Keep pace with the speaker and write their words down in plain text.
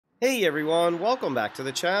Hey everyone, welcome back to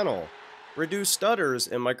the channel. Reduce stutters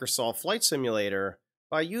in Microsoft Flight Simulator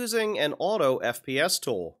by using an auto FPS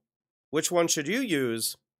tool. Which one should you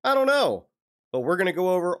use? I don't know, but we're going to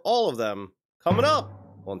go over all of them coming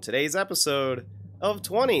up on today's episode of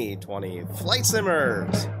 2020 Flight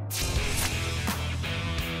Simmers.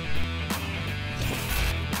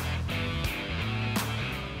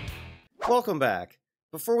 Welcome back.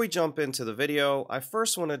 Before we jump into the video, I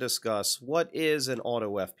first want to discuss what is an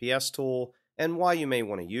auto FPS tool and why you may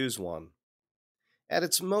want to use one. At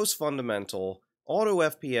its most fundamental, auto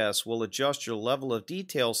FPS will adjust your level of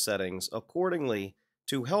detail settings accordingly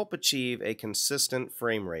to help achieve a consistent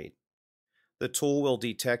frame rate. The tool will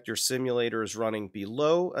detect your simulator is running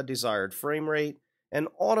below a desired frame rate and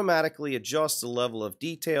automatically adjust the level of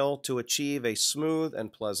detail to achieve a smooth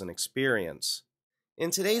and pleasant experience. In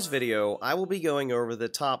today's video, I will be going over the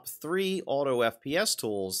top 3 auto FPS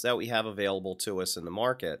tools that we have available to us in the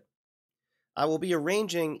market. I will be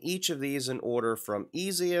arranging each of these in order from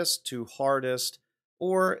easiest to hardest,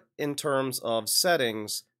 or in terms of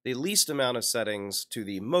settings, the least amount of settings to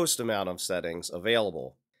the most amount of settings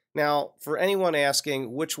available. Now, for anyone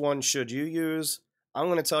asking which one should you use, I'm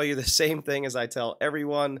going to tell you the same thing as I tell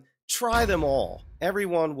everyone: try them all.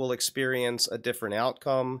 Everyone will experience a different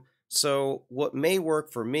outcome. So what may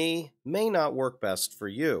work for me may not work best for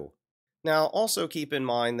you. Now also keep in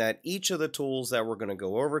mind that each of the tools that we're going to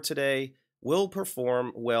go over today will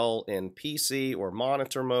perform well in PC or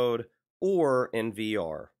monitor mode or in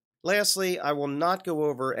VR. Lastly, I will not go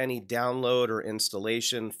over any download or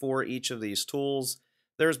installation for each of these tools.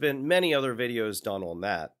 There's been many other videos done on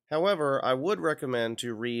that. However, I would recommend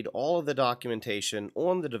to read all of the documentation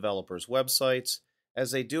on the developers' websites,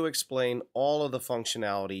 as they do explain all of the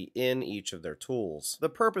functionality in each of their tools. The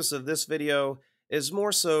purpose of this video is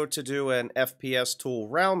more so to do an FPS tool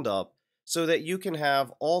roundup so that you can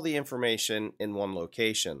have all the information in one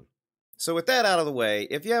location. So with that out of the way,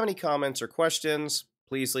 if you have any comments or questions,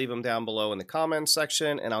 please leave them down below in the comments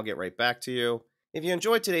section and I'll get right back to you. If you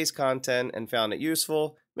enjoyed today's content and found it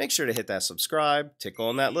useful, make sure to hit that subscribe, tick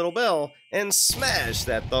on that little bell, and smash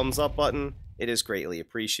that thumbs up button. It is greatly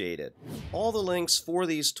appreciated. All the links for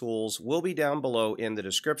these tools will be down below in the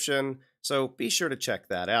description, so be sure to check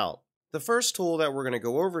that out. The first tool that we're going to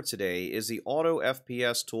go over today is the Auto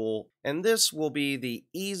FPS tool, and this will be the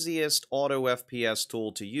easiest Auto FPS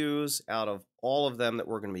tool to use out of all of them that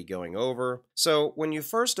we're going to be going over. So when you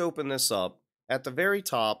first open this up, at the very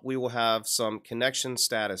top we will have some connection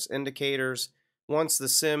status indicators. Once the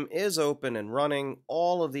sim is open and running,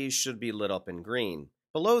 all of these should be lit up in green.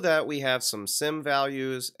 Below that we have some sim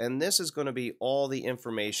values, and this is going to be all the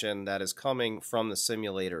information that is coming from the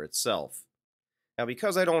simulator itself. Now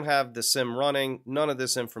because I don't have the sim running, none of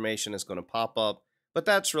this information is going to pop up, but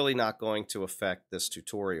that's really not going to affect this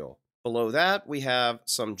tutorial. Below that we have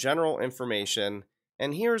some general information,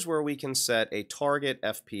 and here's where we can set a target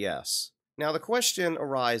FPS. Now the question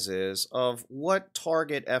arises of what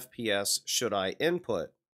target FPS should I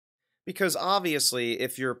input? Because obviously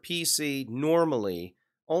if your PC normally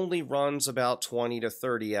only runs about 20 to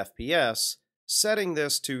 30 FPS, setting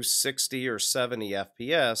this to 60 or 70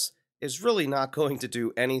 FPS is really not going to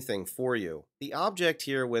do anything for you. The object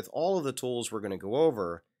here with all of the tools we're going to go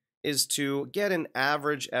over is to get an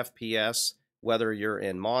average FPS, whether you're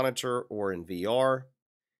in monitor or in VR,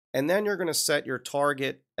 and then you're going to set your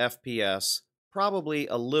target FPS probably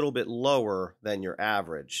a little bit lower than your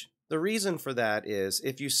average. The reason for that is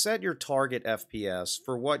if you set your target FPS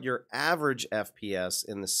for what your average FPS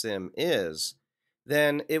in the sim is,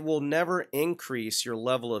 then it will never increase your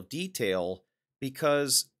level of detail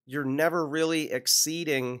because you're never really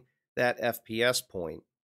exceeding that FPS point.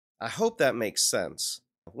 I hope that makes sense.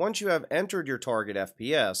 Once you have entered your target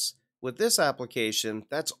FPS, with this application,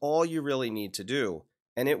 that's all you really need to do,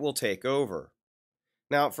 and it will take over.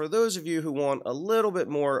 Now, for those of you who want a little bit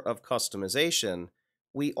more of customization,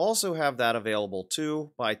 we also have that available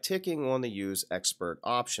too by ticking on the Use Expert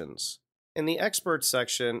options. In the Expert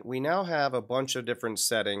section, we now have a bunch of different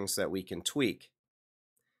settings that we can tweak.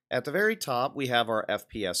 At the very top, we have our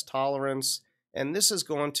FPS tolerance, and this is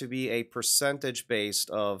going to be a percentage based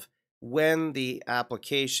of when the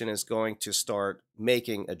application is going to start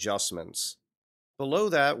making adjustments. Below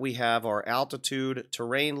that, we have our altitude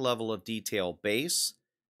terrain level of detail base.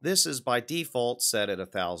 This is by default set at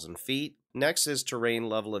 1,000 feet. Next is terrain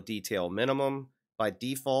level of detail minimum. By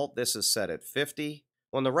default, this is set at 50.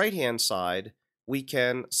 On the right-hand side, we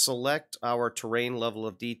can select our terrain level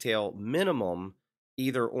of detail minimum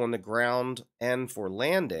either on the ground and for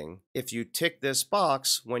landing. If you tick this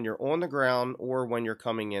box when you're on the ground or when you're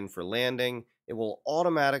coming in for landing, it will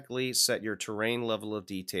automatically set your terrain level of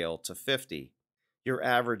detail to 50. Your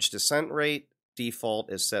average descent rate default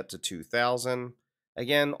is set to 2000.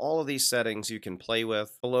 Again, all of these settings you can play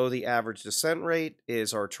with. Below the average descent rate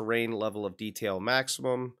is our terrain level of detail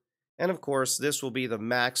maximum. And of course, this will be the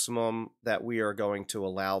maximum that we are going to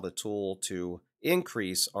allow the tool to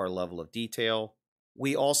increase our level of detail.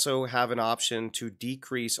 We also have an option to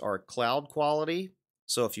decrease our cloud quality.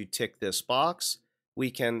 So if you tick this box,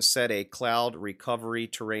 we can set a cloud recovery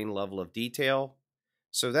terrain level of detail.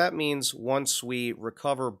 So that means once we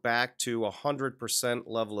recover back to 100%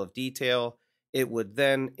 level of detail, it would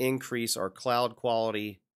then increase our cloud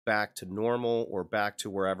quality back to normal or back to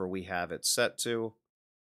wherever we have it set to.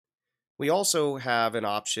 We also have an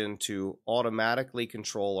option to automatically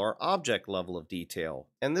control our object level of detail.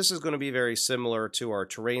 And this is going to be very similar to our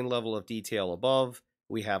terrain level of detail above.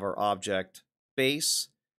 We have our object base,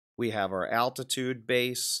 we have our altitude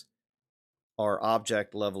base, our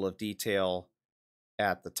object level of detail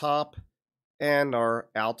at the top, and our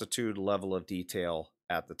altitude level of detail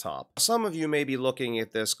at the top. Some of you may be looking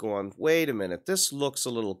at this going, wait a minute, this looks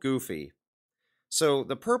a little goofy. So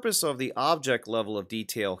the purpose of the object level of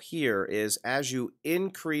detail here is as you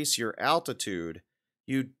increase your altitude,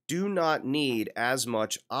 you do not need as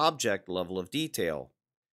much object level of detail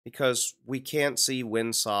because we can't see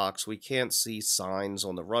windsocks, we can't see signs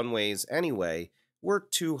on the runways anyway. We're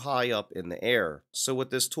too high up in the air. So what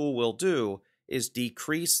this tool will do is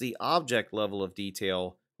decrease the object level of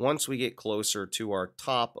detail once we get closer to our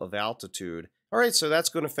top of altitude. Alright, so that's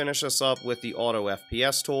going to finish us up with the Auto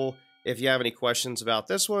FPS tool. If you have any questions about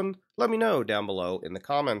this one, let me know down below in the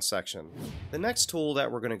comments section. The next tool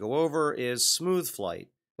that we're going to go over is Smooth Flight.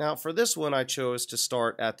 Now for this one I chose to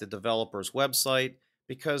start at the developer's website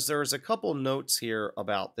because there's a couple notes here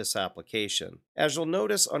about this application. As you'll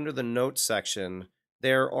notice under the notes section,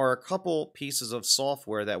 there are a couple pieces of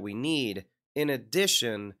software that we need in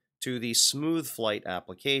addition to the Smooth Flight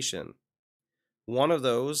application. One of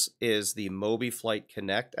those is the MobiFlight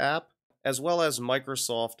Connect app, as well as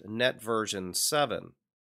Microsoft Net version 7.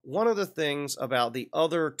 One of the things about the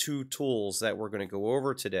other two tools that we're going to go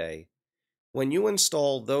over today, when you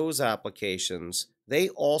install those applications, they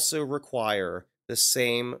also require the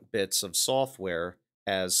same bits of software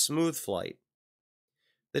as Smooth Flight.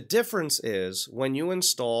 The difference is when you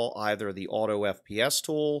install either the Auto FPS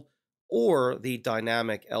tool or the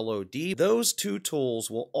Dynamic LOD, those two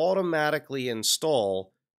tools will automatically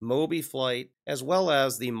install MobiFlight as well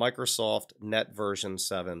as the Microsoft Net version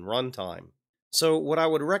 7 runtime. So what I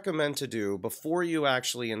would recommend to do before you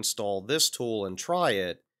actually install this tool and try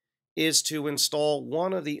it is to install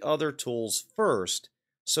one of the other tools first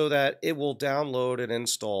so that it will download and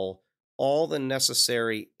install all the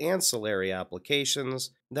necessary ancillary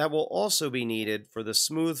applications that will also be needed for the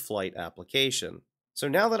Smooth Flight application. So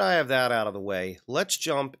now that I have that out of the way, let's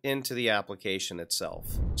jump into the application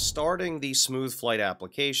itself. Starting the Smooth Flight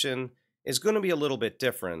application is going to be a little bit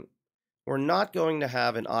different. We're not going to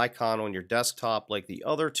have an icon on your desktop like the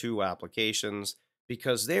other two applications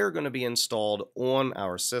because they're going to be installed on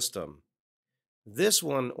our system. This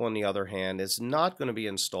one, on the other hand, is not going to be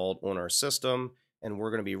installed on our system, and we're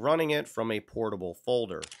going to be running it from a portable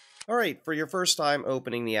folder. Alright, for your first time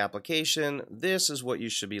opening the application, this is what you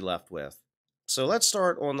should be left with. So let's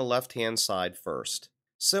start on the left-hand side first.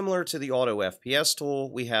 Similar to the Auto FPS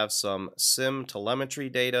tool, we have some sim telemetry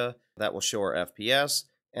data that will show our FPS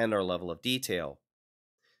and our level of detail.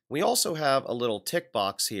 We also have a little tick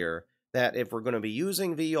box here that if we're going to be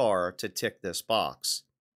using VR to tick this box.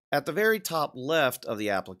 At the very top left of the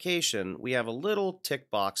application, we have a little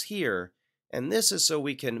tick box here, and this is so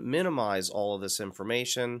we can minimize all of this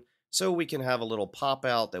information so we can have a little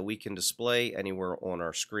pop-out that we can display anywhere on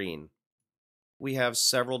our screen. We have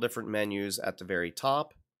several different menus at the very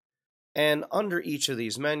top, and under each of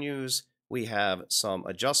these menus we have some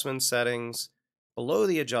adjustment settings. Below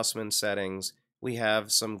the adjustment settings we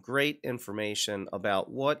have some great information about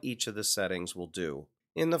what each of the settings will do.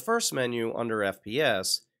 In the first menu under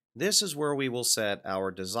FPS, this is where we will set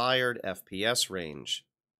our desired FPS range.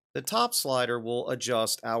 The top slider will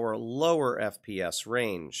adjust our lower FPS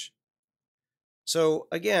range. So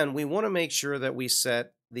again, we want to make sure that we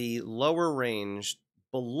set the lower range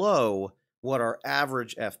below what our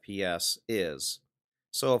average FPS is.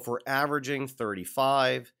 So if we're averaging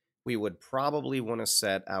 35, we would probably want to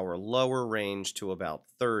set our lower range to about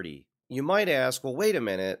 30. You might ask, well, wait a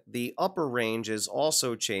minute, the upper range is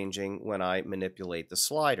also changing when I manipulate the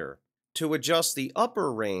slider. To adjust the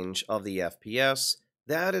upper range of the FPS,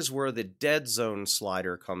 that is where the dead zone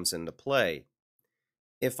slider comes into play.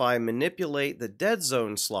 If I manipulate the dead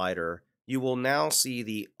zone slider, you will now see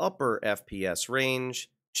the upper FPS range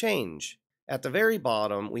change. At the very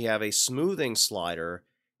bottom, we have a smoothing slider,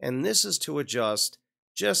 and this is to adjust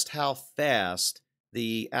just how fast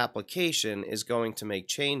the application is going to make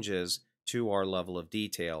changes to our level of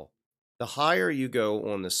detail. The higher you go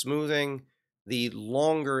on the smoothing, the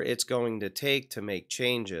longer it's going to take to make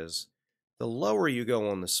changes. The lower you go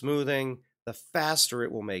on the smoothing, the faster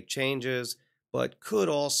it will make changes, but could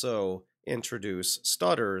also introduce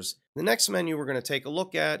stutters. The next menu we're going to take a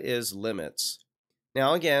look at is limits.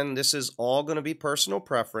 Now again, this is all going to be personal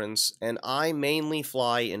preference, and I mainly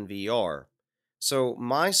fly in VR. So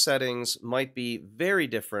my settings might be very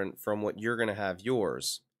different from what you're going to have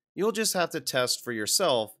yours. You'll just have to test for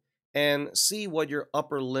yourself and see what your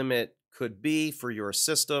upper limit could be for your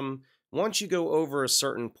system. Once you go over a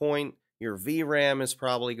certain point, your VRAM is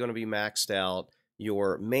probably going to be maxed out.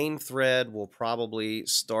 Your main thread will probably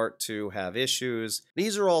start to have issues.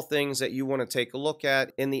 These are all things that you want to take a look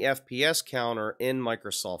at in the FPS counter in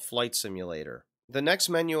Microsoft Flight Simulator. The next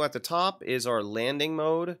menu at the top is our landing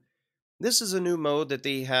mode. This is a new mode that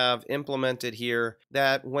they have implemented here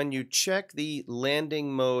that when you check the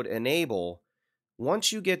landing mode enable,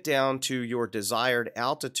 once you get down to your desired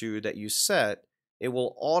altitude that you set, it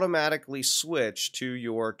will automatically switch to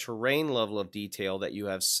your terrain level of detail that you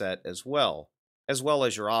have set as well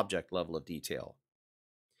as your object level of detail.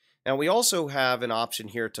 Now we also have an option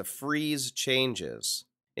here to freeze changes.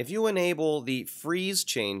 If you enable the freeze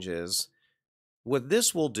changes, what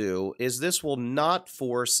this will do is this will not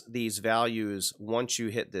force these values once you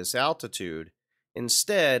hit this altitude.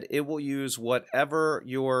 Instead, it will use whatever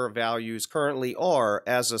your values currently are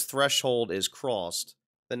as a threshold is crossed.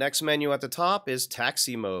 The next menu at the top is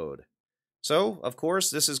taxi mode. So, of course,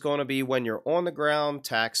 this is going to be when you're on the ground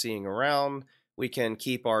taxiing around. We can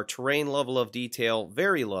keep our terrain level of detail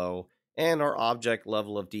very low and our object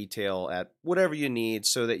level of detail at whatever you need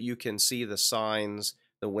so that you can see the signs,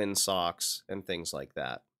 the windsocks, and things like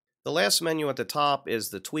that. The last menu at the top is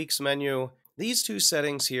the tweaks menu. These two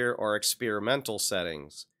settings here are experimental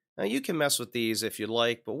settings. Now you can mess with these if you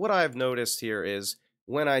like, but what I've noticed here is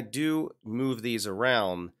when I do move these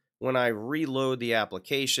around, when I reload the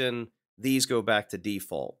application, these go back to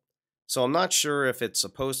default. So I'm not sure if it's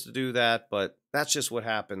supposed to do that, but that's just what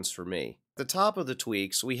happens for me. At the top of the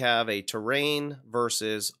tweaks, we have a terrain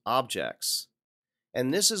versus objects.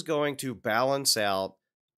 And this is going to balance out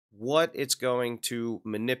what it's going to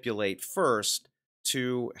manipulate first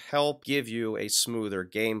to help give you a smoother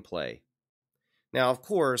gameplay. Now, of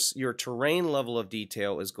course, your terrain level of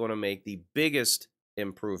detail is going to make the biggest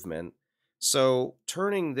improvement. So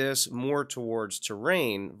turning this more towards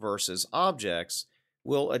terrain versus objects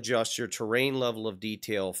will adjust your terrain level of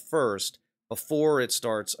detail first before it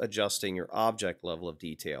starts adjusting your object level of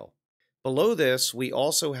detail. Below this, we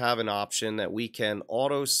also have an option that we can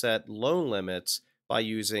auto set low limits by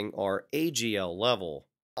using our AGL level.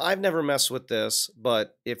 I've never messed with this,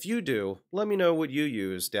 but if you do, let me know what you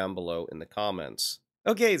use down below in the comments.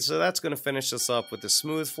 Okay, so that's going to finish us up with the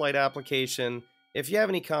Smooth Flight application. If you have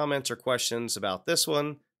any comments or questions about this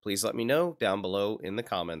one, please let me know down below in the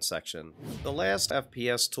comments section. The last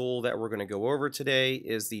FPS tool that we're going to go over today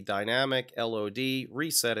is the Dynamic LOD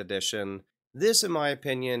Reset Edition. This, in my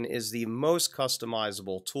opinion, is the most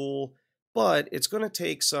customizable tool, but it's going to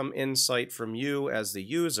take some insight from you as the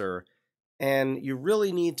user, and you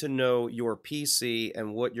really need to know your PC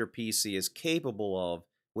and what your PC is capable of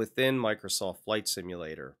within Microsoft Flight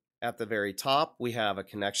Simulator. At the very top, we have a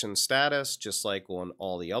connection status, just like on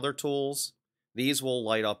all the other tools. These will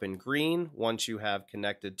light up in green once you have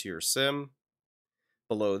connected to your sim.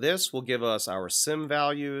 Below this will give us our sim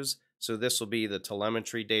values, so this will be the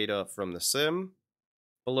telemetry data from the sim.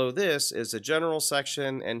 Below this is the general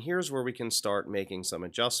section, and here's where we can start making some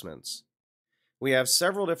adjustments. We have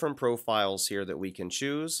several different profiles here that we can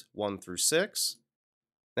choose, 1 through 6.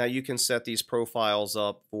 Now you can set these profiles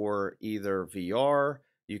up for either VR,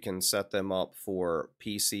 you can set them up for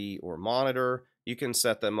PC or monitor, you can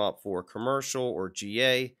set them up for commercial or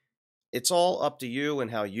GA. It's all up to you and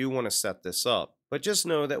how you want to set this up. But just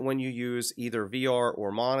know that when you use either VR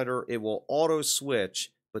or monitor, it will auto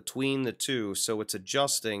switch between the two, so it's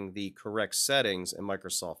adjusting the correct settings in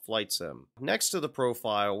Microsoft Flight Sim. Next to the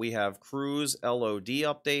profile, we have Cruise LOD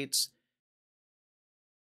updates.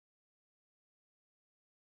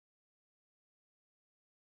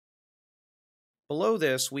 Below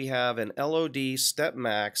this, we have an LOD step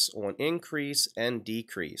max on increase and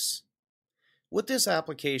decrease. What this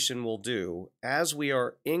application will do, as we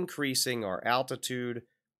are increasing our altitude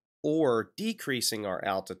or decreasing our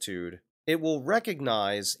altitude, it will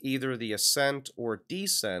recognize either the ascent or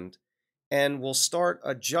descent and we'll start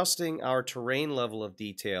adjusting our terrain level of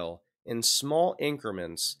detail in small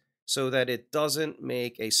increments so that it doesn't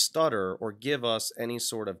make a stutter or give us any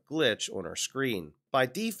sort of glitch on our screen. By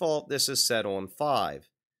default, this is set on 5.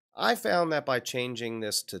 I found that by changing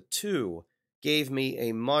this to 2 gave me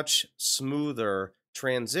a much smoother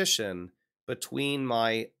transition between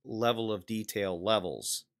my level of detail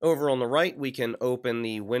levels. Over on the right, we can open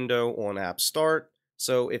the window on App Start.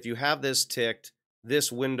 So if you have this ticked,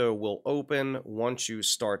 this window will open once you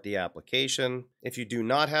start the application. If you do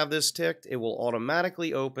not have this ticked, it will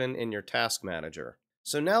automatically open in your task manager.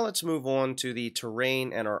 So now let's move on to the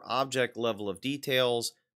terrain and our object level of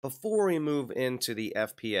details before we move into the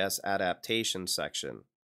FPS adaptation section.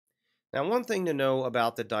 Now, one thing to know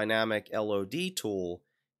about the dynamic LOD tool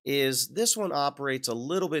is this one operates a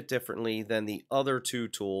little bit differently than the other two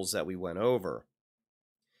tools that we went over.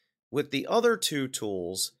 With the other two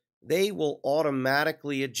tools, they will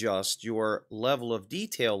automatically adjust your level of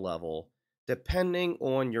detail level depending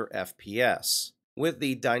on your FPS. With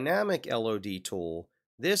the dynamic LOD tool,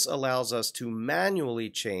 this allows us to manually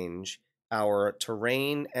change our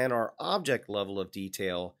terrain and our object level of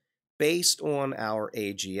detail based on our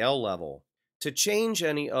AGL level. To change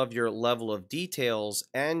any of your level of details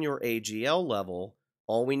and your AGL level,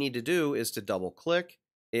 all we need to do is to double click.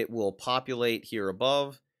 It will populate here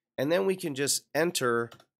above, and then we can just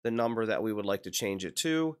enter the number that we would like to change it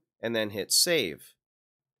to and then hit save.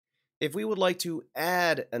 If we would like to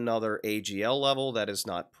add another AGL level that is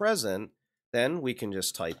not present, then we can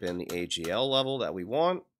just type in the AGL level that we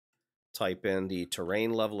want, type in the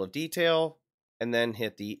terrain level of detail, and then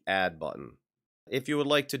hit the add button. If you would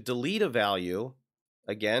like to delete a value,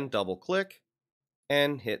 again, double click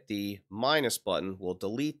and hit the minus button will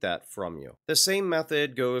delete that from you. The same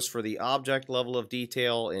method goes for the object level of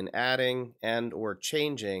detail in adding and or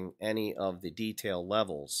changing any of the detail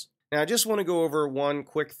levels. Now I just want to go over one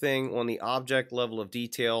quick thing on the object level of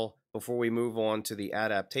detail before we move on to the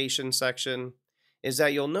adaptation section, is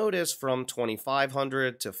that you'll notice from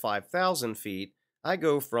 2,500 to 5,000 feet, I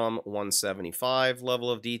go from 175 level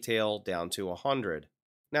of detail down to 100.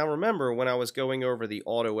 Now remember, when I was going over the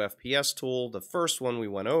Auto FPS tool, the first one we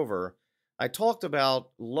went over, I talked about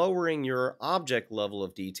lowering your object level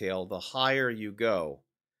of detail the higher you go.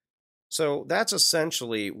 So that's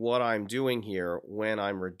essentially what I'm doing here when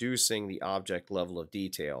I'm reducing the object level of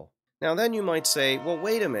detail. Now then you might say, well,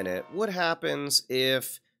 wait a minute, what happens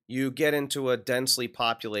if you get into a densely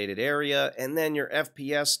populated area and then your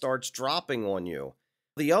FPS starts dropping on you?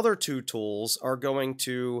 The other two tools are going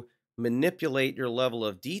to manipulate your level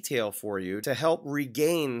of detail for you to help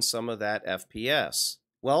regain some of that FPS.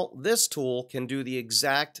 Well, this tool can do the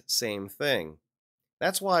exact same thing.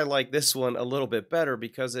 That's why I like this one a little bit better,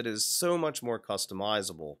 because it is so much more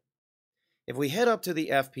customizable. If we head up to the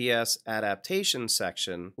FPS adaptation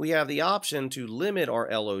section, we have the option to limit our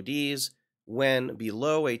LODs when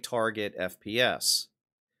below a target FPS.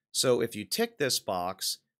 So if you tick this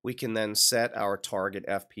box, we can then set our target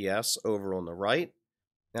FPS over on the right.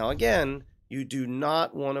 Now again, you do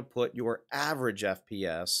not want to put your average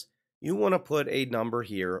FPS. You want to put a number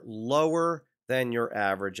here lower than your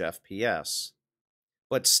average FPS,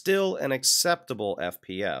 but still an acceptable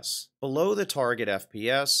FPS. Below the target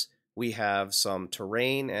FPS, we have some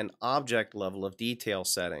terrain and object level of detail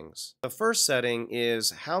settings. The first setting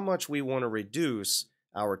is how much we want to reduce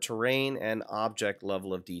our terrain and object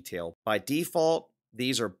level of detail. By default,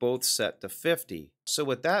 these are both set to 50. So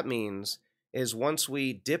what that means is once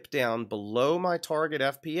we dip down below my target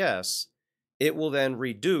FPS, it will then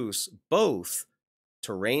reduce both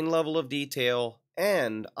terrain level of detail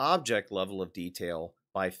and object level of detail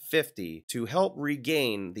by 50 to help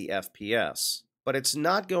regain the FPS. But it's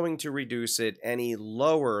not going to reduce it any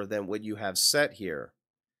lower than what you have set here.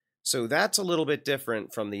 So that's a little bit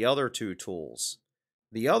different from the other two tools.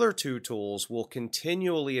 The other two tools will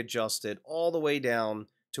continually adjust it all the way down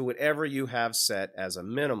to whatever you have set as a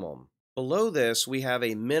minimum. Below this, we have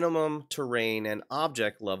a minimum terrain and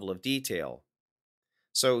object level of detail.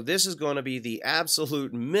 So this is going to be the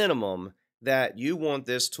absolute minimum that you want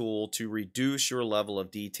this tool to reduce your level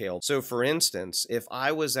of detail. So for instance, if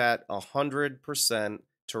I was at 100%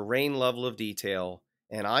 terrain level of detail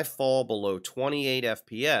and I fall below 28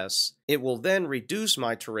 FPS, it will then reduce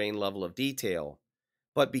my terrain level of detail.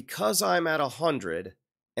 But because I'm at 100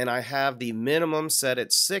 and I have the minimum set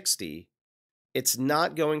at 60, it's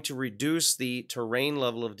not going to reduce the terrain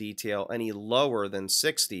level of detail any lower than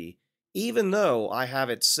 60, even though I have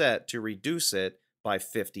it set to reduce it by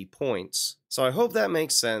 50 points. So I hope that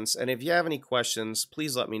makes sense, and if you have any questions,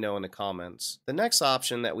 please let me know in the comments. The next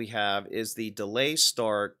option that we have is the delay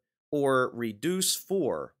start or reduce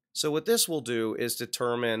for. So what this will do is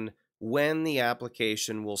determine when the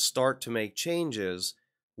application will start to make changes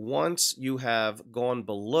once you have gone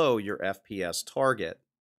below your FPS target.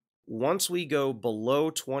 Once we go below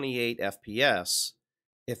 28 FPS,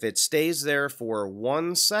 if it stays there for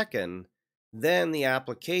 1 second, then the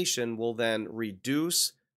application will then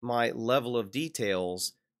reduce my level of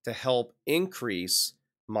details to help increase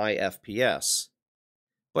my FPS.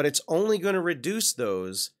 But it's only going to reduce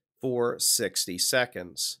those for 60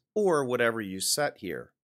 seconds, or whatever you set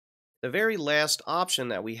here. The very last option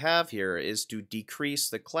that we have here is to decrease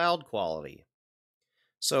the cloud quality.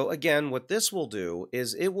 So again, what this will do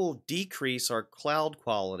is it will decrease our cloud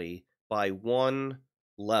quality by 1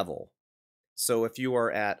 level. So if you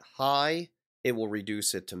are at high, it will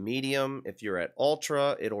reduce it to medium. If you're at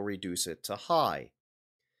ultra, it'll reduce it to high.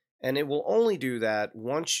 And it will only do that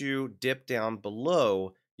once you dip down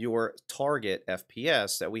below your target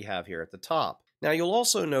FPS that we have here at the top. Now you'll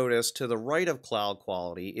also notice to the right of cloud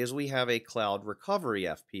quality is we have a cloud recovery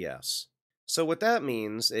FPS. So what that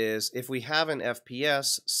means is if we have an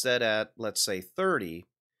FPS set at, let's say, 30,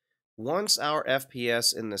 once our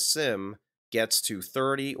FPS in the sim gets to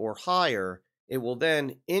 30 or higher, it will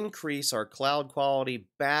then increase our cloud quality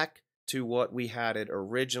back to what we had it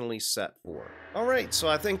originally set for. Alright, so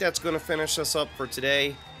I think that's going to finish us up for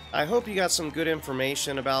today. I hope you got some good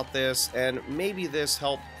information about this, and maybe this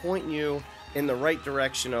helped point you in the right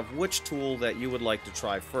direction of which tool that you would like to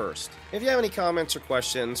try first. If you have any comments or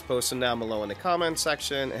questions, post them down below in the comments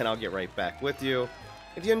section and I'll get right back with you.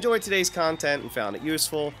 If you enjoyed today's content and found it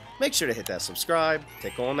useful, make sure to hit that subscribe,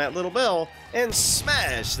 tick on that little bell, and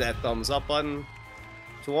smash that thumbs up button.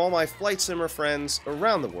 To all my Flight Simmer friends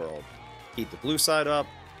around the world, keep the blue side up,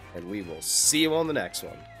 and we will see you on the next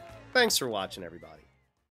one. Thanks for watching, everybody.